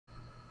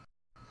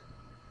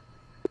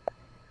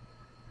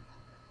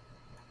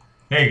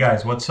Hey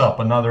guys, what's up?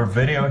 Another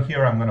video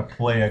here. I'm going to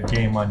play a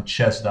game on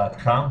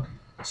chess.com.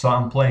 So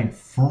I'm playing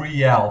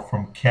Friel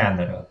from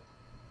Canada.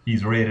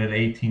 He's rated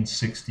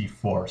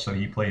 1864, so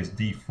he plays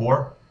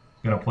d4.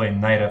 Going to play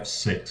knight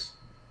f6.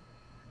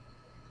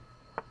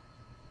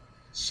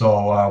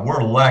 So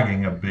we're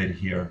lagging a bit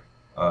here.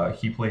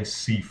 He plays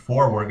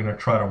c4. We're going to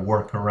try to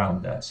work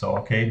around that. So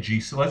okay,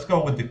 so let's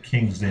go with the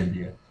King's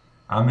Indian.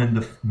 I'm in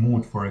the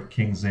mood for a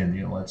King's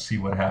Indian. Let's see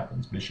what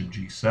happens. Bishop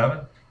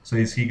g7. So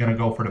is he going to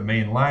go for the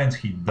main lines?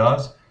 He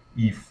does.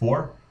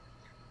 e4.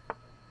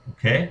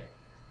 Okay.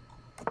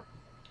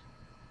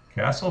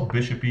 Castle,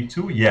 bishop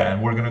e2. Yeah,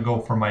 and we're going to go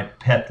for my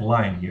pet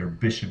line here,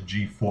 bishop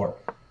g4.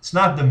 It's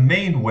not the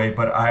main way,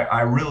 but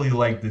I really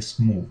like this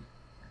move.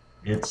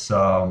 It's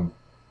so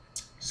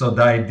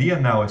the idea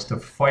now is to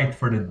fight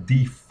for the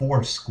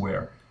d4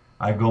 square.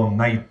 I go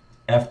knight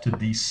f to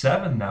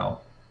d7 now.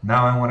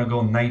 Now I want to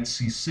go knight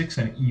c6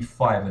 and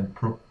e5 and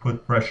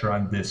put pressure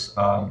on this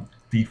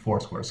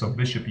d4 square. So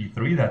bishop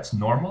e3, that's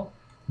normal.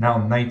 Now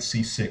knight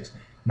c6.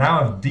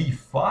 Now if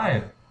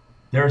d5,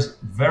 there's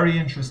very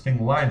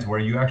interesting lines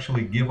where you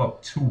actually give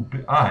up two.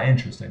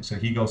 Interesting. So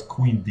he goes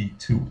queen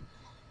d2.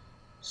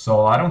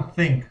 So I don't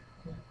think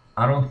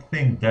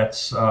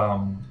that's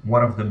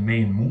one of the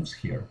main moves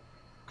here,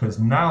 because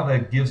now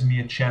that gives me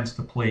a chance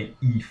to play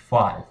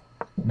e5.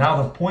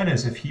 Now the point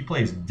is, if he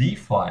plays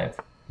d5,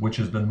 which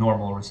is the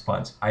normal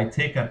response, I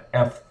take an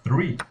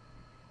f3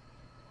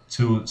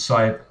 to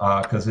side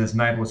because his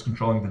knight was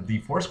controlling the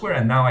d4 square,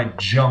 and now I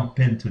jump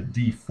into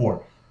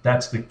d4.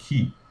 That's the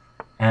key.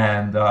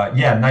 And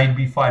yeah, knight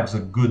b5 is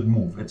a good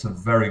move. It's a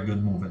very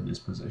good move in this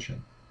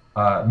position.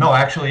 No,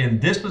 actually, in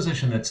this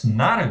position, it's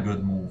not a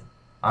good move.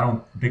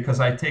 Because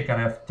I take an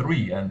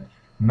f3 and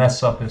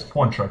mess up his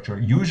pawn structure.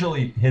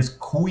 Usually, his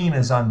queen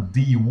is on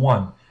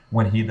d1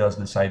 when he does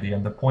this idea.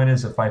 And the point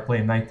is, if I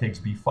play knight takes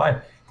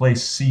b5,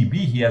 plays cb,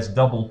 he has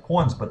double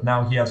pawns, but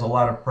now he has a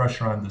lot of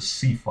pressure on the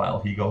c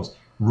file. He goes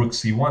rook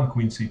c1,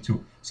 queen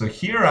c2. So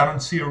here, I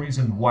don't see a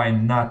reason why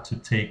not to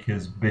take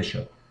his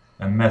bishop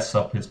and mess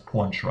up his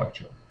pawn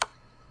structure.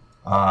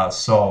 Okay,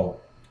 so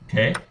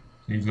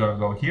he's going to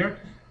go here.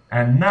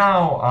 And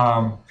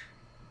now,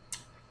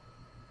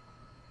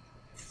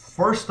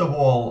 first of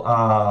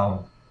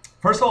all,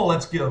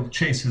 let's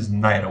chase his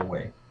knight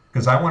away,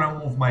 because I want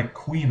to move my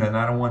queen and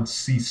I don't want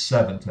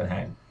c7 to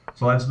hang.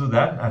 So let's do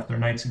that after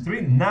knight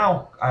c3.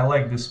 Now I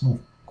like this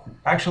move.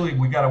 Actually,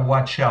 we got to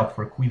watch out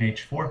for queen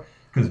h4,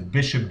 because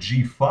bishop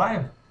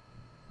g5.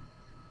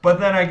 But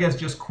then I guess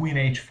just queen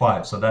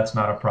h5, so that's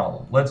not a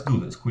problem. Let's do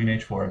this. Queen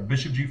h4,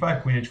 bishop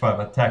g5, queen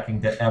h5, attacking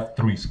the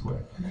f3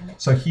 square.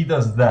 So he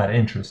does that.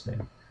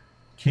 Interesting.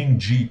 King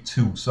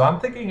g2. So I'm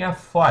thinking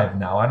f5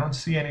 now. I don't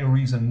see any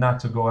reason not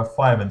to go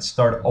f5 and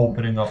start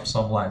opening up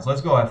some lines.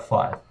 Let's go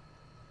f5.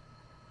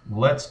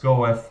 Let's go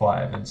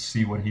f5 and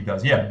see what he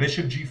does. Yeah,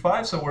 bishop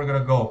g5, so we're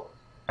going to go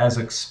as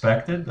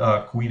expected.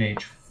 Queen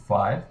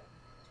h5.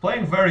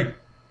 Playing very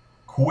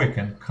quick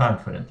and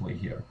confidently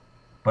here.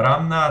 But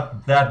I'm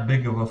not that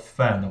big of a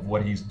fan of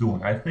what he's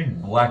doing. I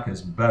think black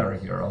is better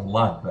here, a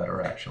lot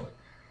better actually.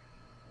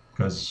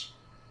 Because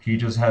he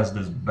just has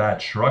this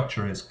bad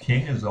structure. His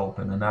king is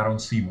open, and I don't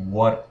see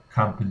what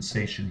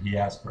compensation he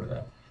has for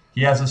that.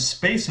 He has a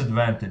space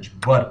advantage,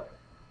 but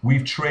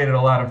we've traded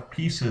a lot of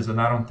pieces, and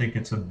I don't think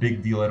it's a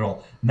big deal at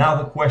all. Now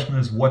the question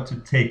is what to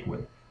take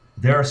with.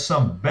 There are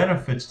some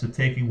benefits to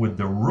taking with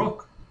the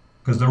rook,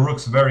 because the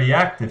rook's very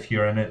active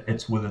here, and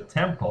it's with a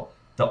tempo.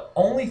 The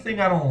only thing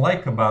I don't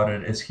like about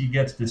it is he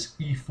gets this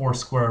e4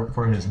 square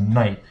for his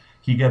knight.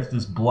 He gets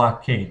this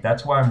blockade.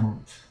 That's why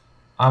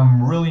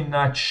I'm really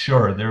not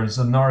sure. There's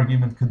an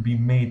argument could be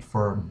made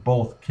for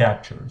both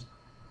captures.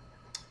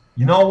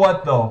 You know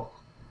what, though?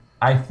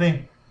 I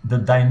think the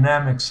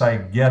dynamics I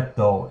get,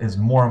 though, is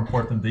more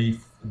important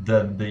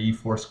than the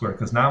e4 square,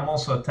 because now I'm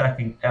also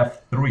attacking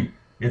f3.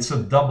 It's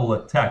a double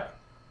attack.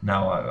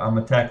 Now I'm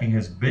attacking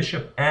his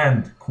bishop,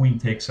 and queen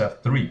takes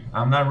f3.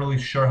 I'm not really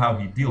sure how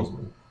he deals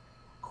with it.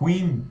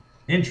 Queen,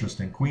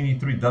 interesting. Queen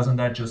e3, doesn't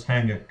that just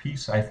hang a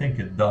piece? I think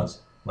it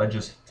does. Let's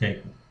just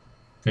take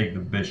the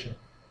bishop.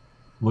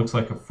 Looks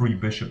like a free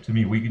bishop to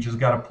me. We just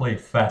got to play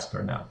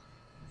faster now.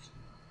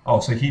 Oh,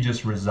 so he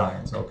just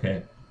resigns.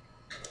 Okay.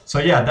 So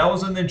yeah, that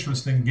was an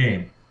interesting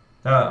game.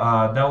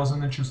 That was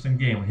an interesting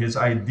game. His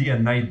idea,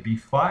 knight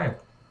b5,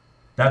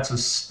 that's a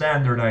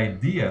standard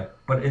idea,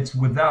 but it's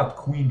without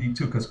queen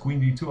d2, because queen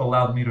d2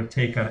 allowed me to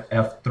take an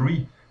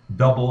f3,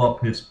 double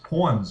up his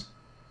pawns.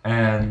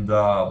 And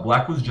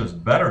black was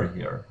just better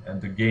here,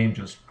 and the game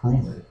just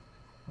proved it.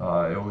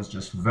 It was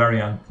just very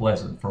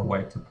unpleasant for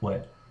white to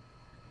play.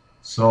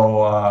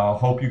 So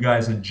hope you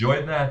guys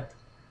enjoyed that.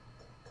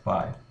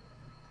 Bye.